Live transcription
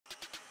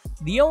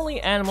The only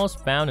animals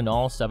found in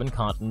all 7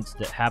 continents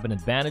that have an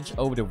advantage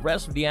over the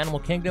rest of the animal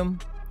kingdom?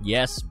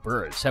 Yes,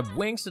 birds have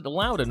wings that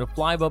allow them to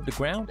fly above the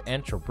ground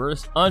and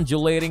traverse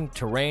undulating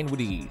terrain with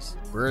ease.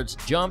 Birds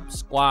jump,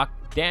 squawk,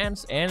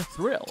 dance, and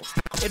thrill.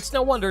 It's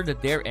no wonder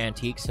that their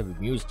antics have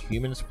amused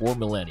humans for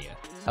millennia.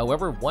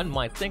 However, one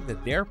might think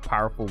that their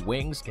powerful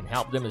wings can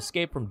help them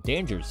escape from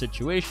dangerous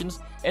situations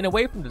and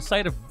away from the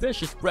sight of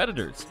vicious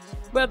predators.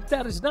 But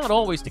that is not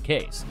always the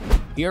case.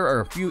 Here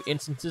are a few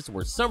instances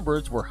where some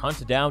birds were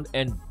hunted down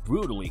and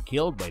brutally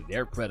killed by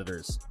their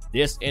predators.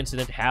 This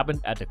incident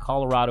happened at the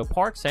Colorado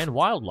Parks and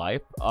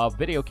Wildlife. A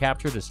video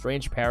captured a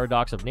strange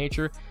paradox of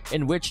nature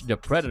in which the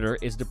predator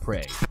is the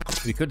prey.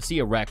 We could see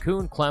a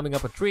raccoon climbing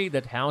up a tree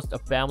that housed a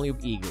family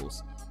of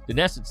eagles. The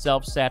nest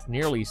itself sat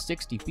nearly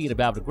 60 feet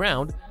above the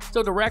ground,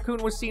 so the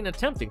raccoon was seen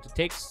attempting to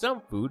take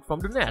some food from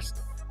the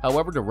nest.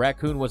 However, the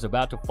raccoon was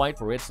about to fight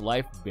for its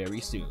life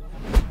very soon.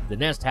 The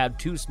nest had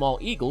 2 small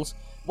eagles.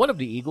 One of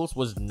the eagles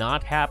was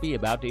not happy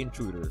about the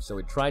intruder, so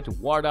it tried to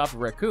ward off the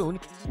raccoon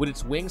with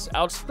its wings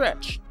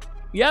outstretched.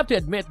 You have to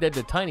admit that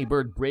the tiny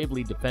bird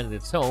bravely defended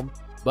its home,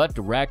 but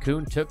the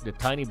raccoon took the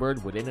tiny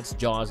bird within its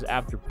jaws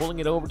after pulling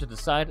it over to the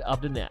side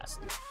of the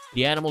nest.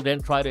 The animal then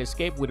tried to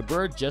escape with the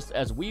bird just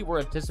as we were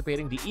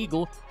anticipating the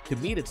eagle to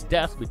meet its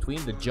death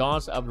between the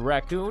jaws of the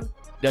raccoon.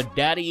 The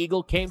daddy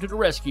eagle came to the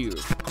rescue.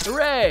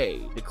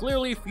 Hooray! The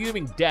clearly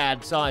fuming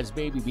dad saw his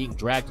baby being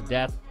dragged to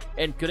death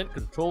and couldn't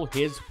control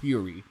his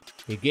fury.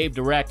 He gave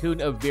the raccoon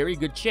a very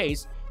good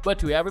chase, but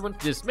to everyone's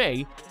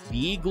dismay, the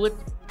eaglet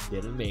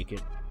didn't make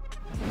it.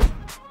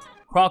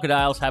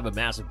 Crocodiles have a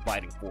massive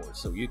biting force,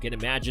 so you can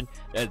imagine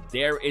that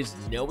there is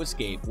no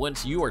escape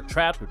once you are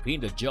trapped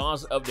between the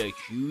jaws of the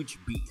huge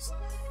beast.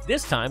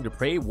 This time, the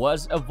prey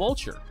was a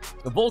vulture.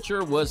 The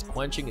vulture was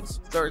quenching its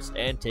thirst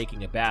and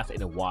taking a bath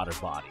in a water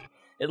body.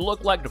 It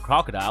looked like the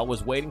crocodile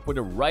was waiting for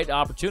the right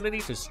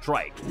opportunity to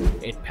strike.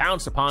 It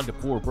pounced upon the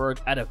poor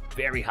bird at a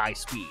very high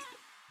speed.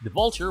 The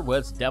vulture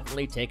was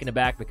definitely taken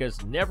aback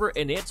because never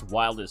in its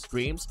wildest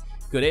dreams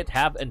could it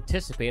have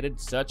anticipated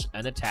such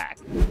an attack.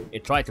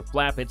 It tried to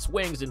flap its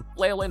wings and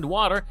flail in the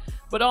water,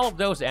 but all of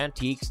those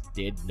antiques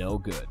did no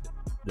good.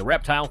 The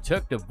reptile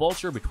took the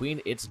vulture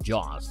between its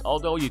jaws.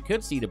 Although you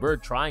could see the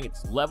bird trying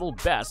its level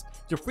best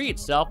to free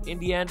itself, in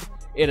the end,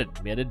 it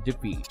admitted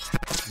defeat.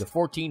 The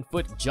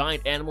 14-foot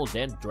giant animal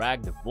then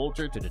dragged the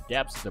vulture to the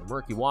depths of the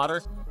murky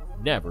water,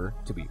 never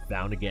to be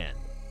found again.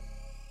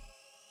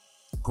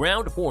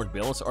 Ground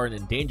hornbills are an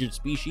endangered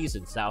species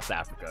in South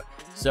Africa,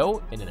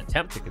 so in an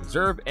attempt to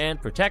conserve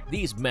and protect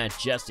these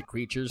majestic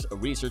creatures, a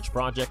research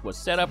project was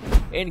set up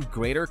in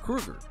Greater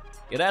Kruger.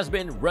 It has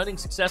been running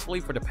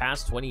successfully for the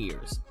past 20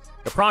 years.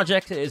 The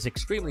project is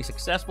extremely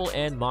successful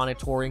in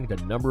monitoring the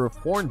number of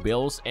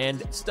hornbills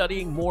and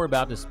studying more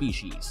about the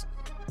species.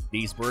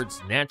 These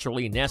birds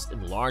naturally nest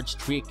in large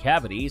tree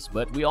cavities,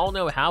 but we all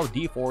know how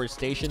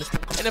deforestation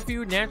and a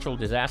few natural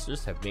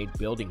disasters have made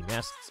building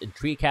nests in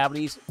tree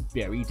cavities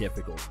very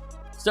difficult.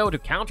 So to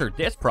counter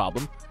this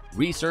problem,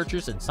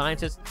 researchers and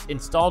scientists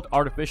installed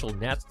artificial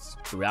nests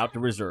throughout the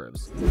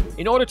reserves,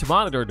 in order to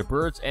monitor the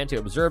birds and to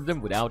observe them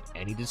without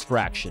any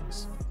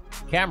distractions.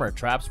 Camera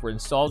traps were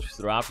installed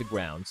throughout the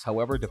grounds.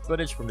 However, the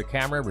footage from the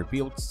camera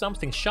revealed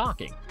something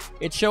shocking.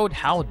 It showed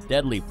how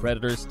deadly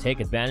predators take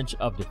advantage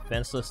of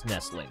defenseless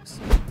nestlings.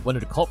 One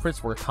of the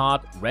culprits were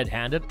caught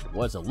red-handed. It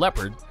was a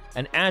leopard.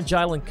 An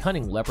agile and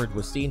cunning leopard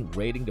was seen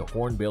raiding the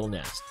hornbill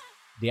nest.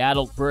 The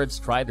adult birds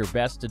tried their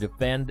best to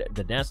defend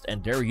the nest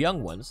and their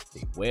young ones.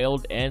 They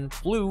wailed and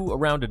flew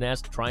around the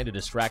nest trying to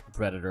distract the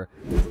predator,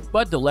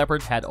 but the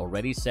leopard had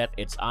already set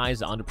its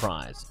eyes on the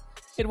prize.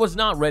 It was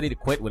not ready to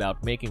quit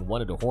without making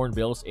one of the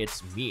hornbills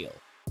its meal.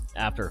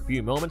 After a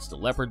few moments, the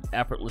leopard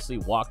effortlessly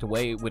walked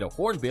away with a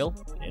hornbill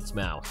in its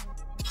mouth.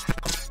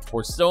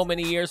 For so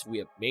many years, we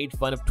have made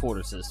fun of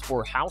tortoises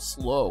for how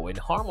slow and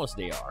harmless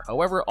they are.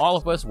 However, all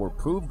of us were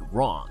proved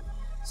wrong.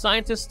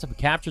 Scientists have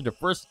captured the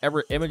first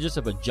ever images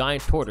of a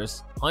giant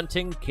tortoise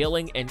hunting,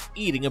 killing, and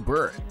eating a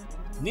bird.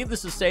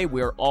 Needless to say,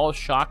 we are all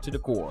shocked to the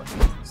core.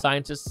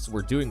 Scientists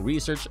were doing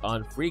research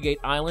on Frigate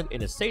Island in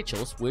the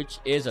Seychelles, which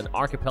is an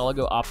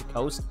archipelago off the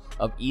coast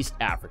of East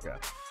Africa.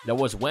 That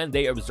was when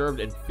they observed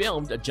and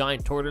filmed a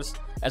giant tortoise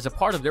as a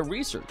part of their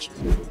research.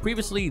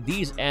 Previously,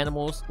 these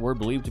animals were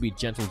believed to be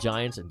gentle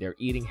giants and their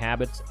eating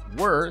habits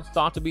were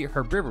thought to be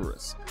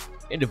herbivorous.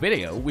 In the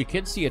video, we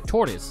could see a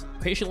tortoise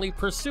patiently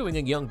pursuing a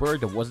young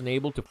bird that wasn't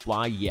able to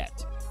fly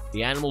yet.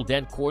 The animal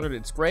then cornered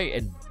its prey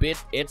and bit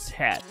its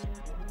head.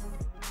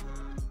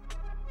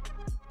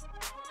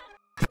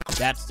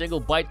 That single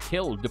bite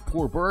killed the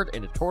poor bird,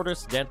 and the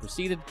tortoise then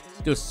proceeded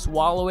to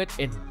swallow it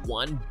in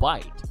one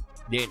bite.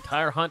 The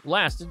entire hunt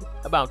lasted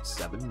about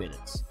 7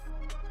 minutes.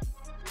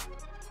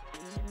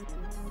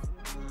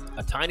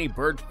 A tiny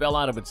bird fell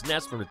out of its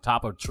nest from the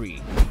top of a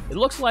tree. It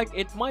looks like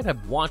it might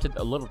have wanted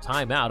a little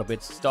time out of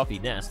its stuffy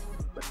nest,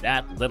 but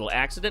that little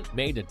accident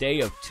made the day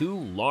of 2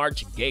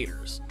 large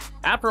gators.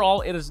 After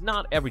all, it is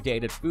not every day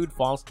that food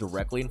falls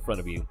directly in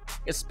front of you,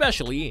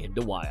 especially in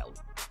the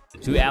wild. The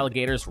 2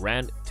 alligators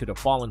ran to the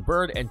fallen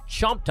bird and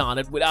chomped on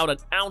it without an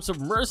ounce of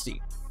mercy.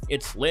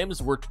 Its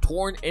limbs were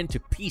torn into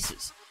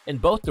pieces, and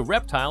both the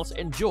reptiles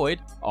enjoyed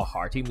a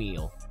hearty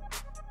meal.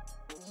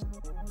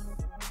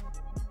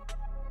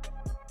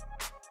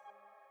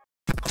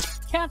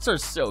 Cats are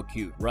so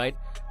cute, right?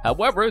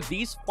 However,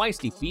 these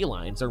feisty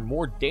felines are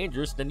more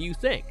dangerous than you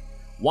think.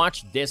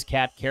 Watch this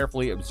cat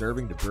carefully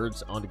observing the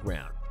birds on the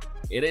ground.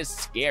 It is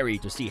scary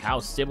to see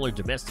how similar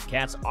domestic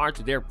cats are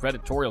to their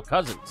predatory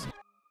cousins.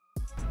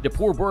 The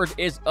poor bird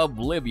is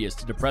oblivious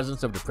to the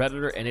presence of the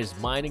predator and is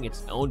minding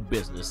its own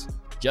business.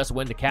 Just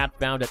when the cat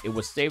found that it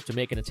was safe to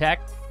make an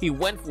attack, he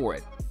went for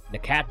it. The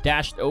cat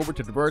dashed over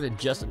to the bird in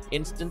just an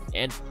instant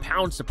and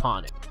pounced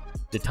upon it.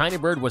 The tiny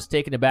bird was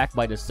taken aback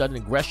by the sudden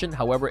aggression,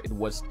 however, it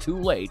was too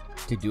late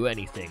to do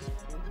anything.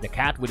 The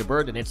cat with the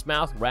bird in its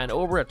mouth ran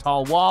over a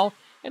tall wall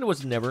and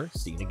was never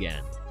seen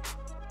again.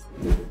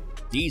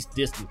 These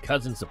distant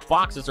cousins of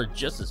foxes are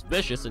just as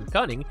vicious and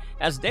cunning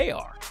as they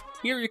are.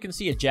 Here you can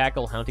see a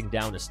jackal hunting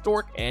down a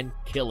stork and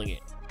killing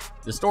it.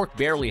 The stork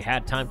barely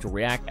had time to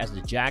react as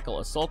the jackal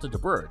assaulted the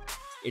bird.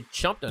 It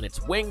jumped on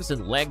its wings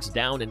and legs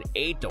down and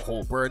ate the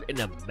whole bird in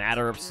a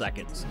matter of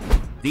seconds.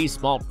 These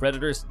small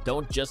predators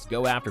don't just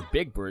go after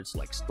big birds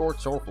like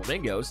storks or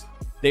flamingos,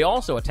 they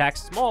also attack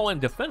small and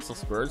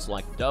defenseless birds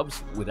like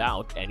doves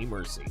without any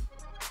mercy.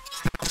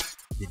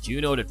 Did you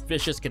know that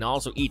fishes can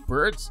also eat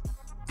birds?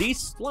 These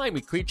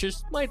slimy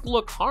creatures might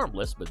look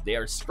harmless, but they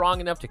are strong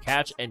enough to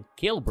catch and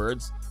kill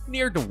birds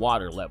near the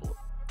water level.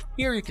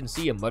 Here you can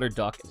see a mother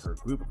duck and her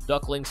group of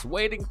ducklings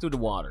wading through the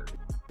water.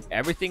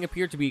 Everything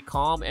appeared to be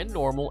calm and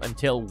normal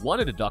until one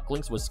of the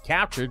ducklings was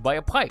captured by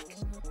a pike.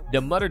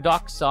 The mother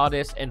duck saw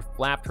this and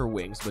flapped her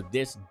wings, but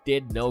this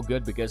did no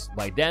good because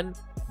by then,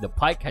 the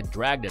pike had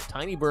dragged the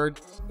tiny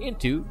bird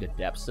into the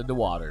depths of the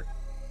water.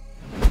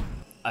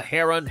 A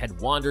heron had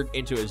wandered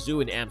into a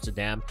zoo in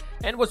Amsterdam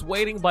and was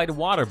waiting by the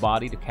water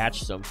body to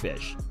catch some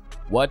fish.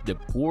 What the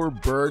poor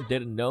bird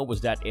didn't know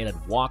was that it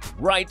had walked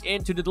right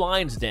into the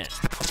lion's den.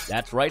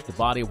 That's right, the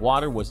body of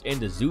water was in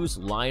the zoo's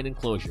lion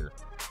enclosure.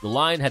 The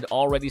lion had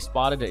already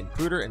spotted the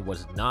intruder and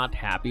was not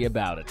happy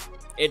about it.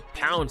 It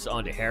pounced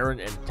on the heron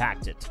and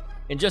attacked it.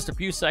 In just a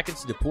few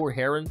seconds, the poor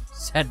heron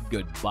said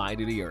goodbye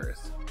to the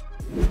earth.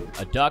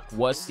 A duck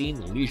was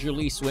seen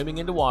leisurely swimming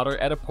in the water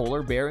at a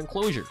polar bear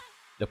enclosure.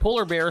 The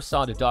polar bear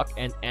saw the duck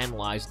and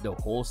analyzed the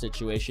whole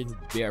situation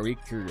very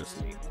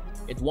curiously.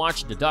 It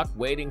watched the duck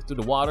wading through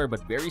the water,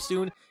 but very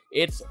soon,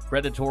 its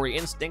predatory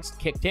instincts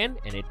kicked in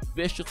and it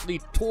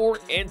viciously tore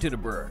into the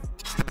bird.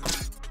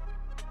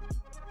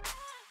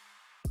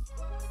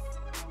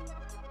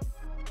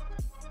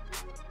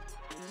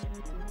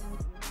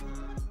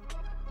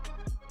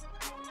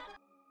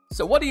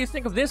 So what do you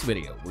think of this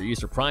video? Were you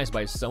surprised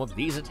by some of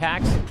these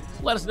attacks?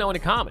 Let us know in the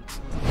comments.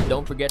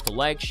 Don't forget to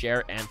like,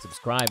 share, and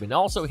subscribe, and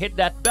also hit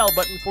that bell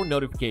button for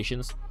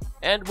notifications.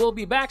 And we'll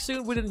be back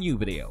soon with a new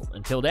video.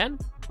 Until then,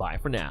 bye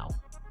for now.